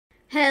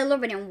Hello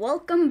everybody and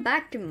welcome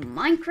back to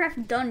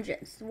Minecraft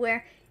Dungeons,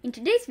 where in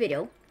today's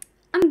video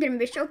I'm going to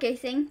be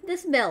showcasing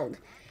this build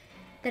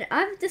that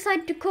I've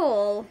decided to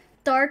call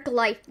Dark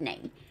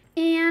Lightning,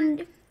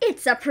 and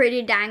it's a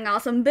pretty dang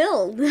awesome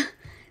build.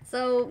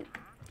 So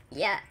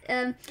yeah,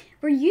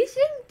 we're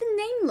using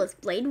the Nameless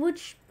Blade,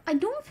 which I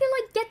don't feel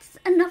like gets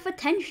enough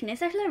attention.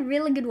 It's actually a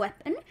really good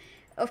weapon.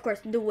 Of course,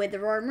 the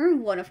Wither Armor,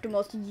 one of the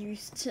most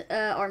used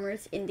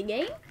armors in the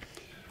game.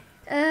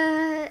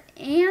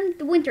 And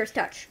the Winter's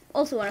Touch,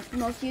 also one of the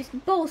most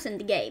used bows in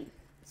the game.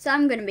 So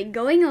I'm gonna be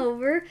going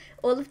over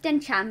all of the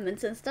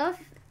enchantments and stuff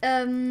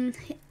in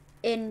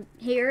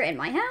here in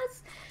my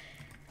house.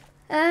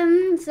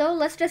 So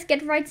let's just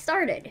get right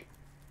started.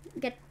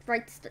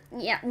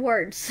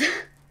 Words.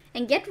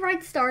 And get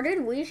right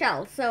started we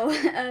shall. So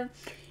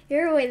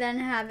here we then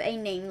have a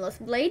Nameless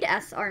Blade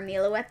as our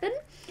melee weapon,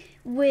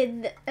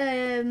 with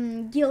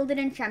Gilded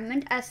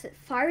Enchantment as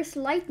Fires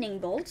Lightning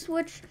Bolts,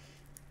 which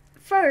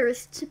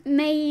first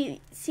may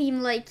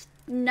seem like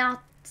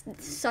not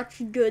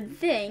such a good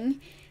thing,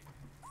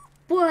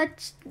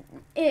 but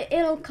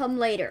it'll come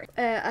later.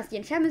 As the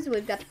enchantments,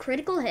 we've got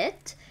Critical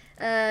Hit,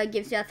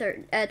 gives you a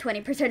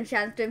 20%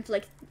 chance to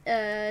inflict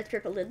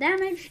triple the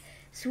damage.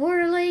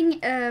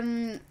 Swirling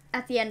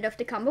at the end of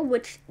the combo,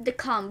 which the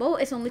combo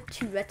is only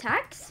 2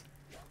 attacks.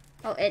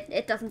 Oh,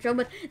 it doesn't show,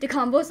 but the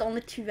combo is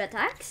only 2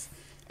 attacks,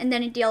 and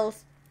then it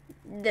deals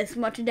this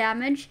much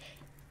damage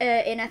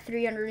in a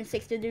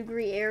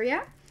 360-degree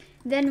area.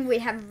 Then we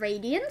have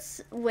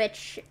Radiance,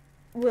 which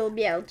will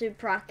be able to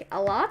proc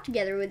a lot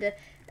together with the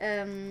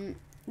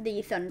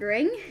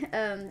Thundering.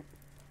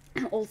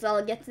 Also,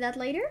 I'll get to that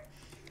later.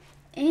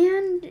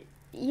 And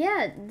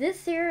yeah,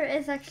 this here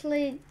is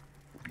actually,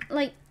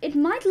 like, it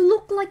might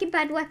look like a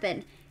bad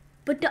weapon,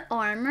 but the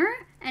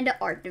armor and the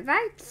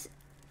artifacts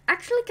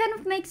actually kind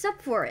of makes up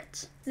for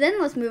it.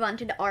 Then let's move on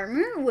to the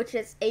armor, which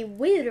is a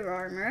Wither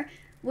Armor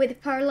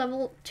with power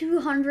level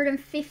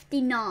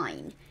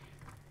 259.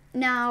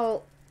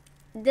 Now,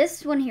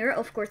 this one here,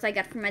 of course, I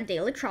got from a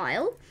daily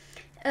trial.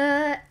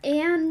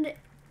 And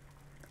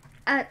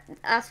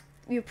as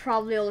you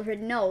probably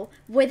already know,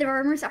 Wither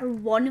Armors are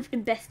one of the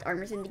best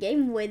armors in the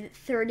game, with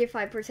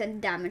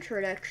 35% damage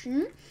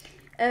reduction,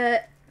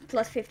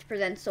 plus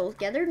 50% souls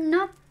gathered.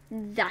 Not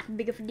that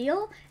big of a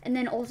deal. And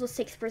then also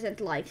 6%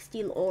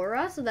 lifesteal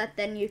aura, so that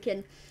then you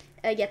can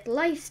get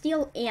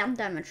lifesteal and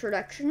damage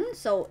reduction,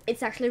 so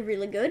it's actually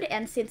really good.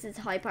 And since it's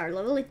high power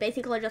level, it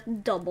basically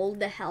just doubled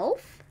the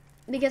health.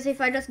 Because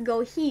if I just go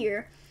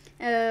here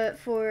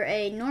for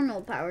a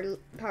normal power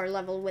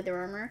level Wither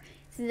Armor,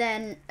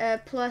 then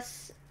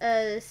plus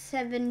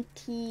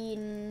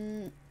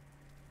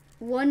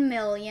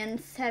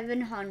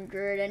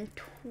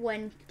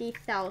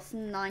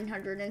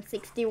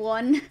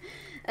 1,720,961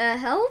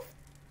 health.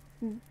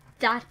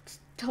 That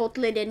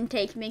totally didn't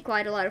take me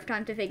quite a lot of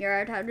time to figure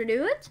out how to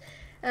do it.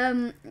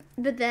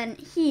 But then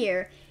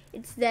here,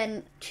 it's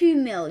then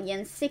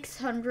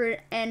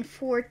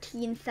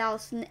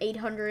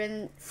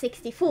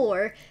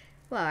 2,614,864.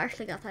 Well, I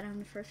actually got that on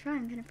the first try.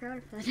 I'm kind of proud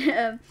of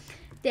that.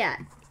 Yeah,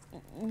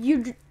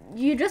 you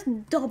just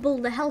double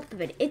the health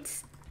of it.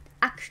 It's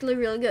actually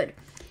really good.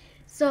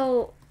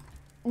 So,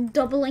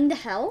 doubling the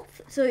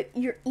health, so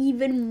you're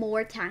even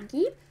more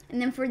tanky. And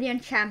then for the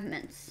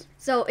enchantments,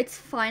 so it's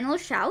Final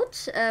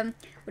Shout.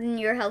 When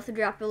your health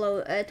drop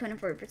below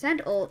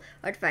 24%, all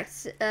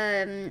artifacts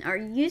are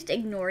used,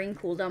 ignoring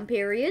cooldown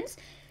periods.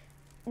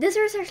 This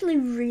is actually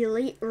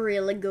really,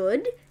 really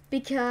good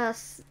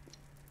because,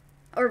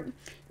 or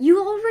you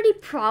already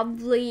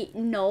probably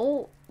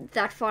know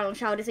that Final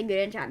Shout is a good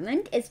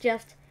enchantment. It's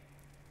just,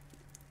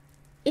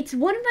 it's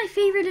one of my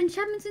favorite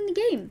enchantments in the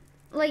game.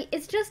 Like,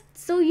 it's just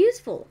so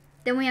useful.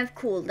 Then we have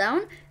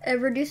Cooldown.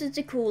 Reduces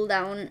the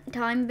cooldown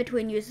time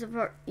between use of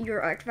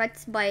your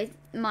artifacts by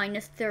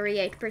minus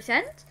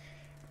 38%.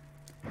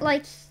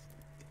 Like,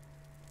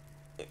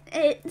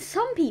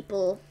 some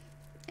people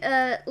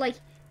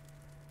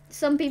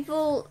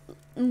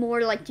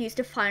more like to use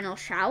the Final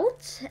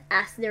Shout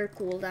as their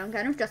cooldown,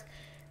 kind of just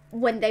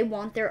when they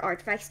want their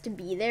artifacts to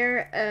be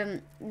there.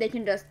 They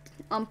can just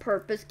on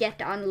purpose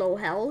get on low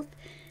health,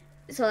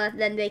 so that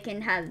then they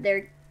can have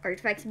their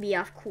artifacts be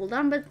off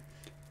cooldown. But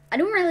I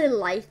don't really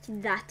like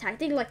that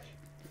tactic. Like,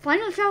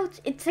 Final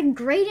Shout, it's a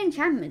great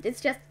enchantment. It's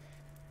just,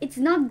 it's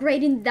not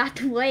great in that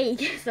way,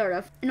 sort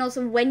of. And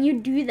also, when you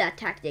do that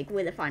tactic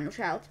with a Final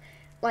Shout,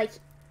 like,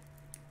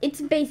 it's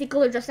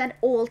basically just at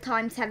all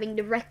times having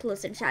the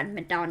Reckless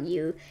enchantment on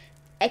you,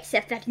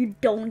 except that you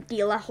don't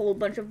deal a whole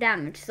bunch of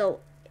damage.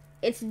 So,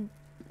 it's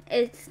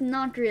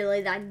not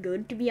really that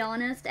good, to be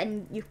honest,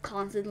 and you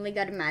constantly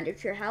gotta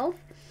manage your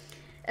health.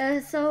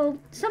 So,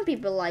 some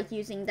people like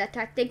using that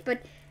tactic,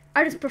 but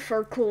I just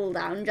prefer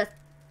cooldown, just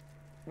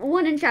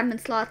one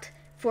enchantment slot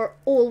for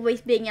always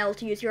being able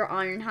to use your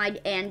Ironhide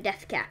and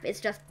Deathcap.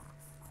 It's just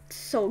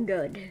so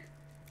good.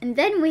 And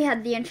then we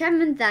had the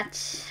enchantment that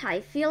I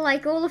feel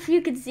like all of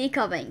you could see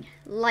coming,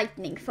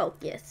 Lightning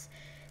Focus.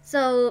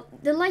 So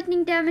the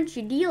lightning damage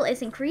you deal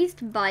is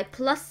increased by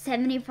plus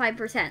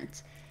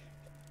 75%.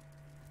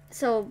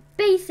 So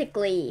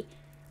basically,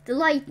 the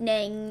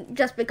lightning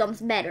just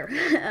becomes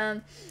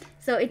better.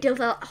 So it deals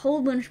a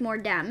whole bunch more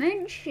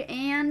damage,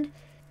 and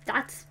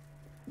that's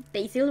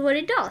basically what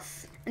it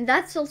does. And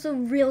that's also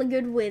really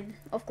good with,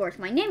 of course,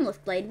 my Nameless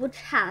Blade, which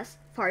has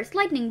fires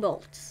lightning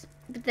bolts.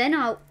 But then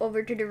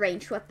over to the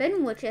ranged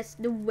weapon, which is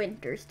the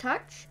Winter's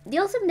Touch.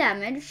 Deals some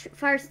damage,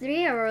 fires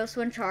 3 arrows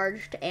when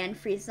charged, and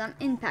freezes on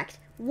impact.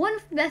 One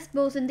of the best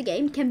bows in the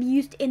game, can be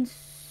used in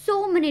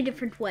so many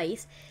different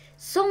ways,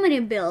 so many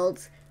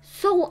builds,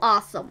 so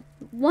awesome.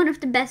 One of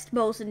the best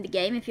bows in the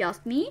game, if you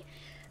ask me.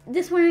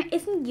 This one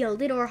isn't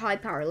gilded or high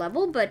power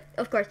level, but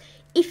of course,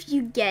 if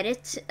you get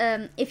it,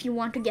 if you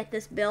want to get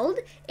this build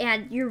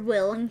and you're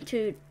willing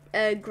to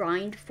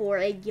grind for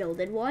a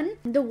gilded one,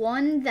 the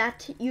one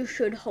that you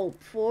should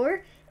hope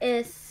for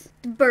is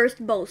the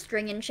Burst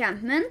Bowstring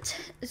enchantment.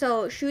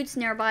 So shoots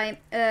nearby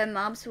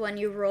mobs when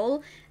you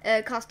roll,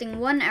 costing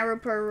 1 arrow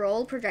per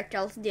roll.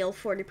 Projectiles deal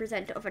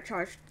 40% of a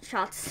charged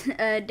shot's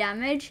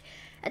damage.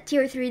 At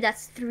tier 3,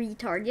 that's 3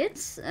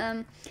 targets.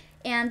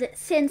 And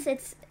since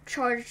it's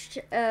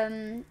charged,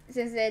 when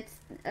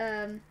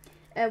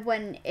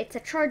it's a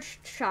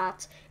charged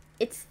shot,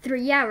 it's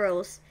 3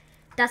 arrows.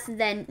 That's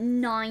then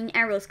 9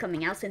 arrows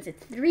coming out. Since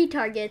it's 3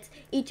 targets,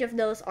 each of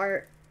those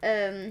are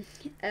 3,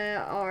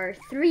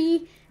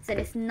 so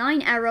it's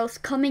 9 arrows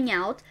coming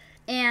out.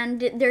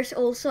 And there's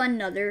also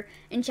another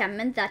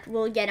enchantment that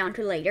we'll get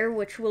onto later,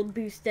 which will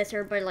boost this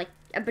by like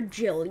a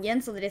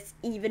bajillion, so that it's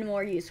even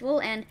more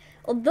useful. And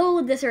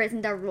although this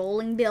isn't a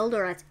rolling build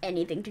or has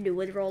anything to do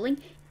with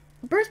rolling,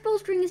 Burst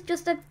Bowstring is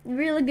just a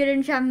really good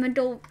enchantment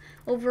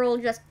overall,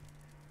 just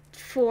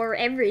for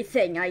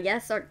everything, I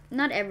guess. Or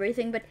not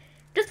everything, but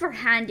just for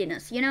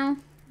handiness, you know?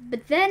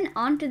 But then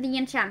onto the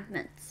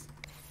enchantments.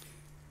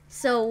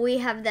 So we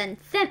have then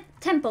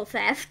Temple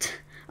Theft.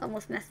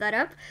 Almost messed that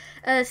up.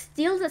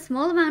 Steals a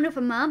small amount of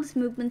a mob's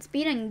movement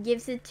speed and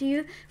gives it to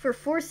you for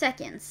 4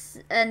 seconds.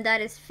 And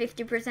that is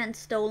 50%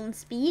 stolen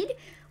speed,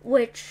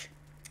 which,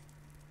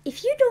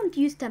 if you don't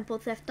use Temple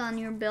Theft on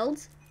your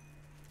builds,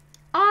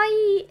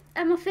 I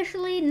am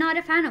officially not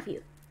a fan of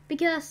you.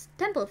 Because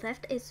Temple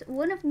Theft is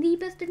one of the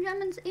best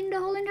enchantments in the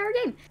whole entire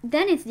game.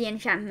 Then it's the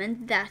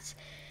enchantment that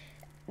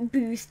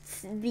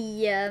boosts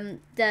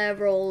the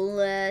roll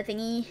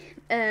thingy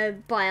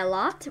by a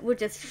lot,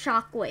 which is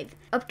Shockwave.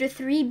 Up to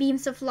 3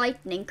 beams of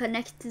lightning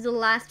connect to the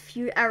last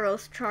few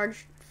arrows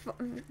charged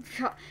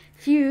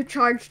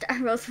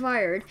arrows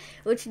fired,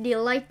 which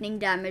deal lightning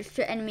damage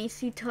to enemies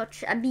who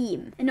touch a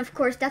beam. And of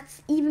course,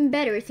 that's even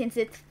better since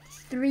it's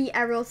 3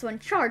 arrows when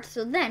charged.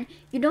 So then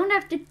you don't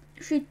have to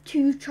shoot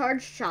 2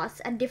 charged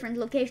shots at different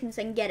locations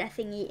and get a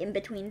thingy in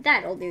between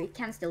that, although you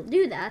can still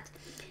do that.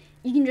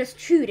 You can just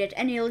shoot it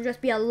and it'll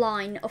just be a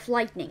line of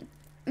lightning.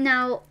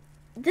 Now,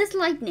 this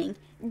lightning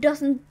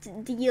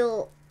doesn't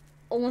deal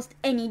almost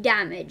any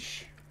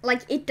damage.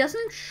 Like, it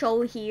doesn't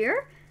show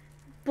here,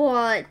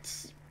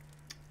 but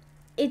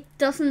it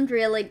doesn't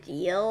really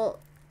deal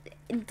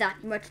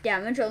that much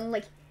damage. Only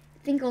like,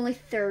 I think only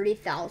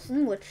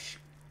 30,000, which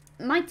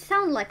might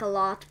sound like a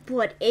lot,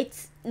 but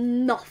it's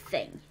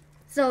nothing.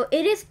 So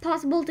it is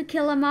possible to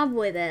kill a mob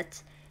with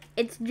it.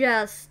 It's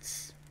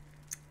just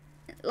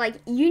like,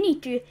 you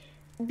need to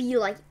be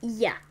like,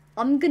 yeah,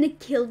 I'm gonna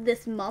kill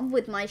this mob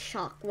with my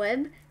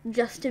shockweb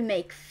just to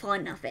make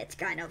fun of it,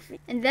 kind of.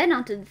 And then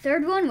onto the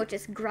third one, which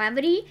is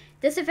Gravity.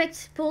 This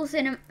effect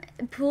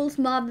pulls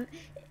mob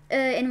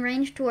in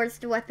range towards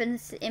the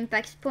weapon's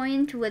impact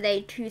point with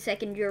a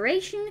 2-second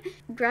duration.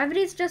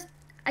 Gravity is just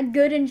a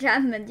good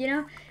enchantment, you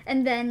know?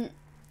 And then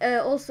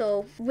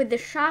also with the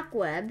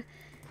shockweb,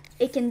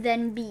 it can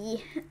then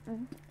be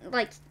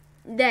like,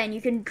 then you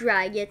can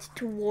drag it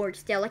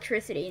towards the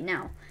electricity.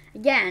 Now,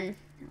 again,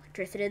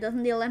 electricity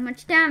doesn't deal that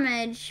much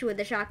damage with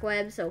the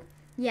shockweb, so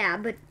yeah,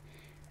 but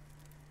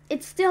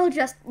it's still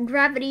just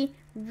Gravity,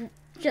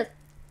 just,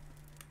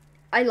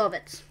 I love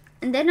it.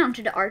 And then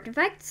onto the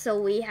artifacts.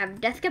 So we have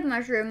Deathcap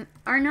Mushroom,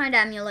 Arnite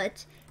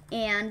Amulet,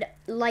 and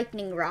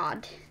Lightning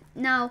Rod.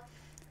 Now,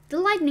 the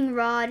Lightning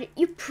Rod,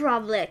 you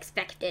probably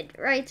expected,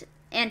 right?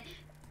 And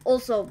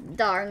also,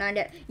 the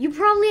Arnite, you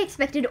probably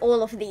expected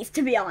all of these,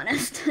 to be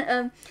honest.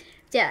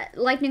 Yeah,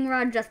 Lightning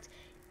Rod just,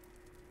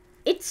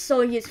 it's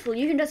so useful.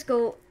 You can just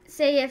go,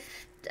 say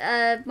if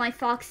my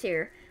fox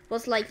here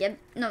was like,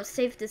 no,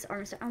 save this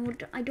armor.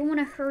 I don't want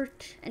to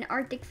hurt an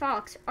Arctic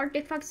fox.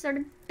 Arctic foxes are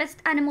the best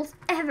animals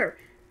ever.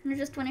 And I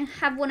just want to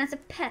have one as a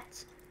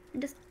pet.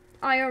 And just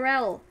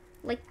IRL.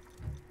 Like,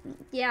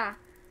 yeah.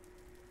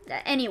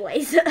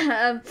 Anyways.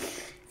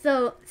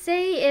 So,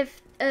 say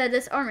if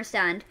this armor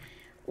stand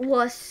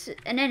was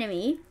an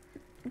enemy,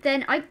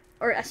 then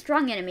or a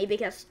strong enemy,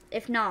 because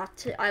if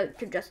not, I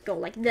could just go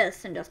like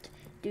this and just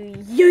do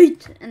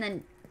yeet, and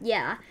then,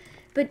 yeah.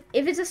 But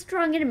if it's a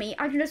strong enemy,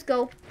 I can just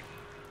go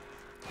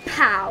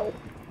pow,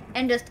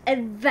 and just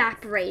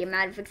evaporate him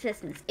out of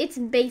existence. It's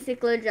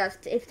basically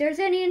just, if there's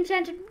any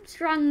enchanted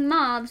strong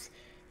mobs,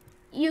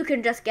 you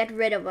can just get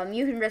rid of them.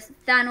 You can just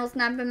Thanos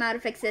snap him out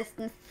of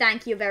existence.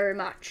 Thank you very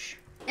much.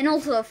 And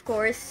also, of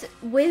course,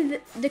 with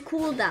the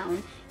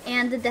cooldown,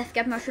 and the Death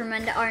Cap Mushroom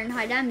and the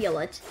Ironhide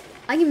Amulet,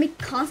 I can be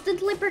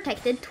constantly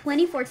protected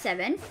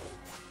 24/7,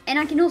 and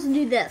I can also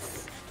do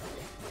this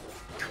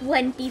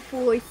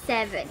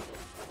 24/7.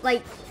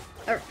 Like,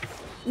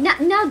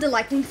 now the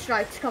lightning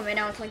strikes coming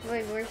out. Like,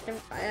 wait, where's the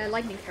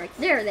lightning strikes?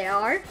 There they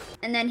are.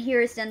 And then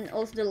here's then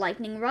also the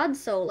lightning rod.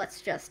 So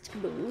let's just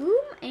boom,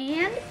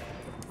 and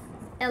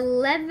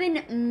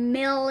 11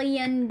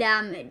 million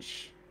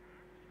damage.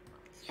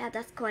 Yeah,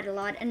 that's quite a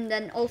lot. And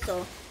then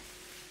also,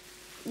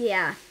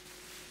 yeah,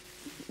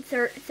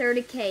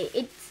 30k.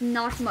 It's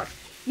not much.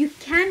 You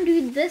can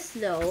do this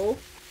though,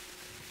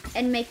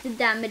 and make the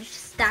damage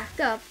stack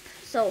up.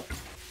 So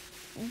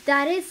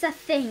that is a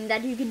thing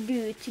that you can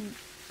do to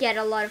get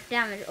a lot of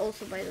damage.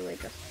 Also, by the way,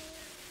 just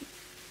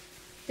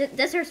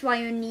this is why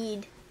you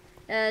need.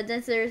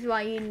 This is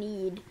why you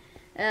need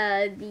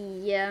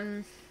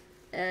the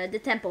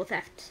tempo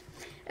theft.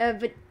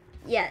 But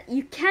yeah,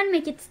 you can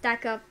make it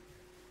stack up.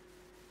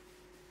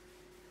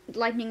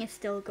 Lightning is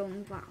still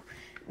going. Wow,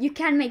 you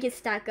can make it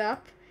stack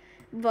up,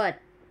 but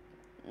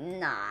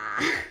nah.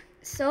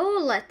 So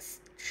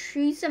let's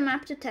choose a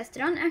map to test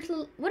it on.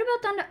 Actually, what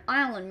about on the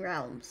Island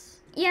Realms?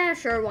 Yeah,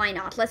 sure, why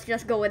not? Let's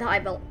just go with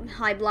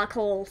high black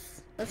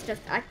holes. Let's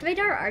just activate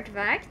our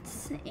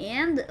artifacts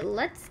and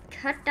let's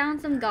cut down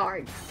some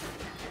guards.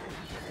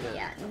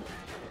 Yeah,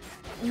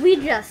 we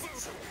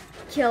just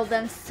kill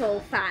them so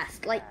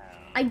fast. Like,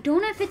 I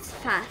don't know if it's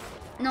fast.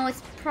 No,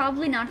 it's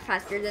probably not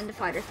faster than the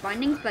Fighter's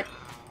Bindings, but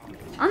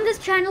on this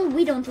channel,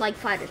 we don't like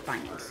Fighter's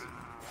Bindings.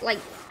 Like,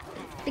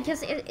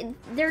 because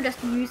they're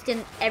just used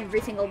in every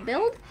single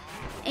build.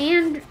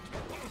 And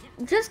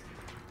just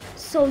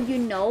so you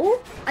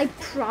know, I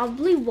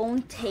probably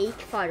won't take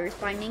Fighter's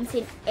Bindings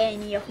in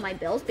any of my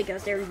builds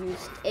because they're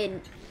used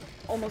in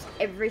almost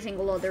every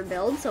single other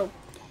build. So,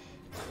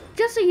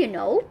 just so you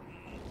know,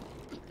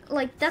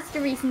 like, that's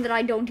the reason that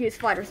I don't use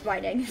Fighter's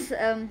Bindings.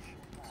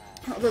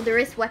 Although there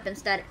is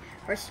weapons that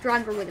are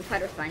stronger with the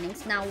Fighter's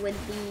Bindings now with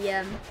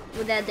the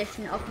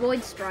addition of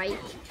Void Strike,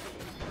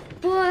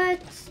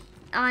 but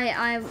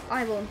I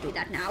won't do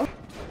that now.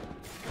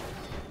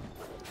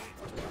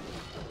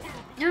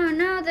 Oh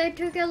no, they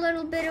took a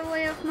little bit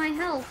away of my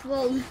health.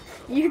 Well,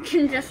 you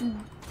can just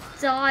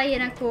die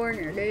in a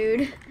corner,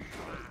 dude.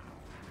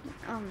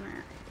 Oh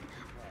man,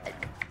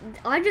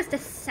 I just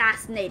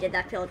assassinated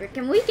that pillager.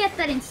 Can we get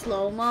that in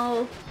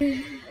slow-mo?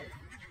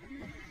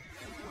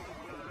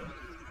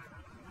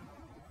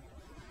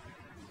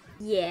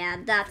 Yeah,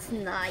 that's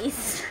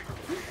nice.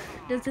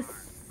 Just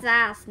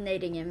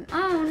assassinating him.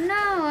 Oh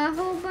no, a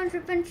whole bunch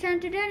of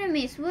enchanted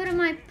enemies. What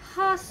am I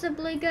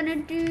possibly gonna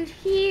do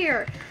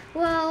here?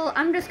 Well,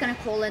 I'm just gonna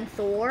call in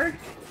Thor.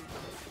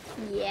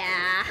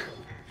 Yeah.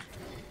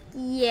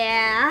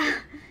 Yeah.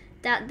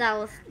 That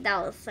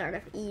was sort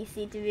of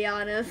easy, to be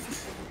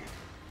honest.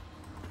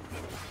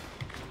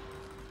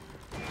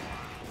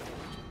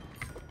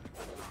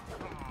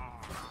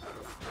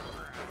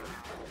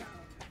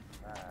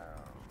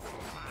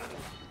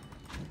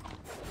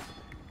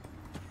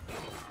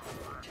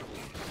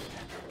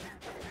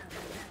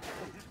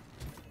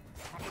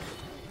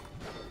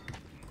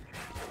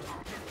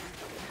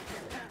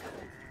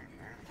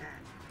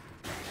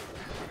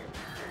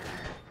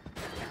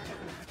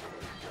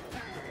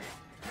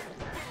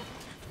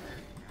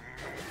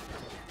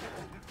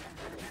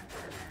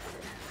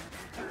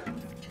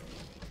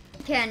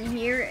 Okay, and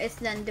here is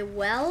then the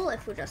well.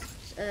 If we just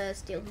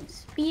steal some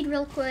speed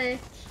real quick.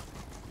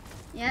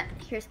 Yeah,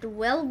 here's the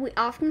well. We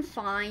often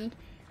find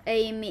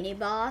a mini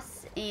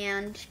boss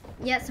and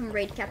yeah, some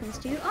raid captains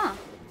too. Oh,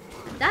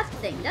 that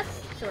thing,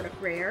 that's sort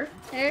of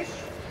rare-ish.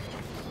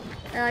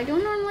 I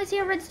don't normally see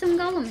a redstone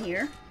golem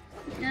here.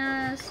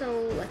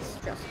 So let's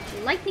just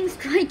lightning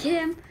strike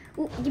him.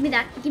 Ooh, give me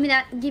that, give me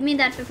that, give me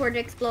that before it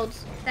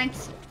explodes.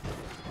 Thanks.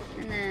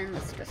 And then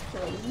let's just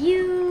kill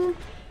you.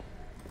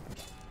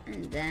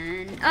 And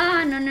then,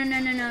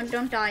 no,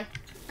 don't die.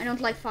 I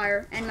don't like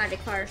fire and magic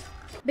fire.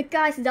 But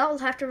guys, that will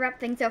have to wrap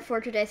things up for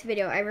today's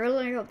video. I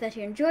really hope that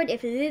you enjoyed.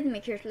 If you did,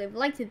 make sure to leave a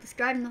like,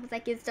 subscribe, and all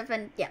that good stuff.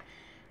 And yeah,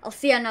 I'll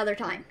see you another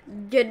time.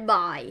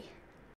 Goodbye.